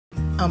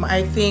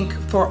I think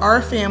for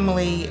our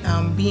family,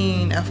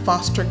 being a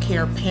foster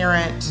care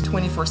parent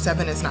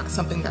 24/7 is not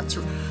something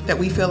that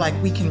we feel like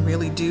we can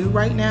really do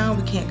right now.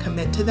 We can't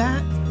commit to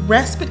that.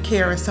 Respite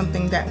care is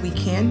something that we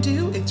can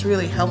do. It's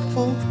really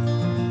helpful.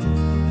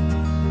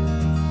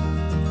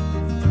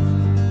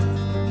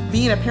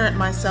 Being a parent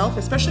myself,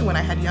 especially when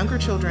I had younger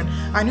children,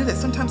 I knew that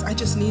sometimes I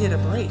just needed a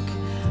break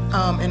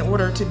in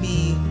order to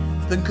be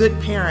the good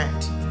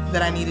parent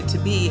that I needed to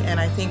be. And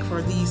I think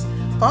for these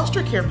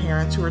foster care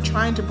parents who are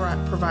trying to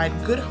provide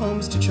good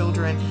homes to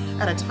children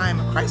at a time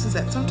of crisis,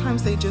 that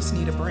sometimes they just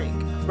need a break.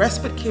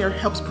 Respite care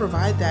helps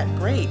provide that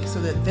break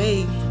so that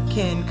they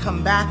can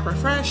come back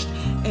refreshed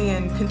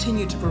and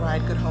continue to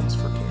provide good homes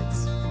for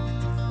kids.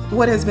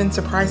 What has been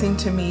surprising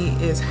to me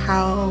is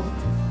how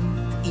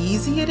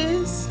easy it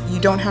is. You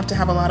don't have to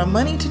have a lot of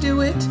money to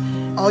do it.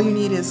 All you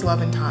need is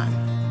love and time.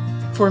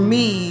 For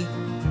me,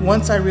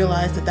 once I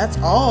realized that that's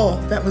all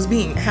that was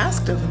being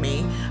asked of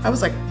me, I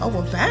was like, oh,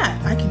 well,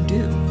 that I can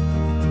do.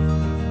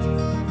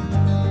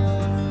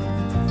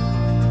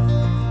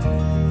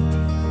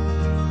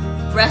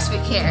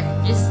 Respite care,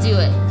 just do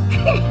it.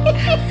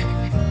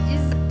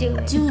 Just do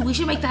it. Dude, we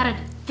should make that a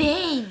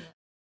thing.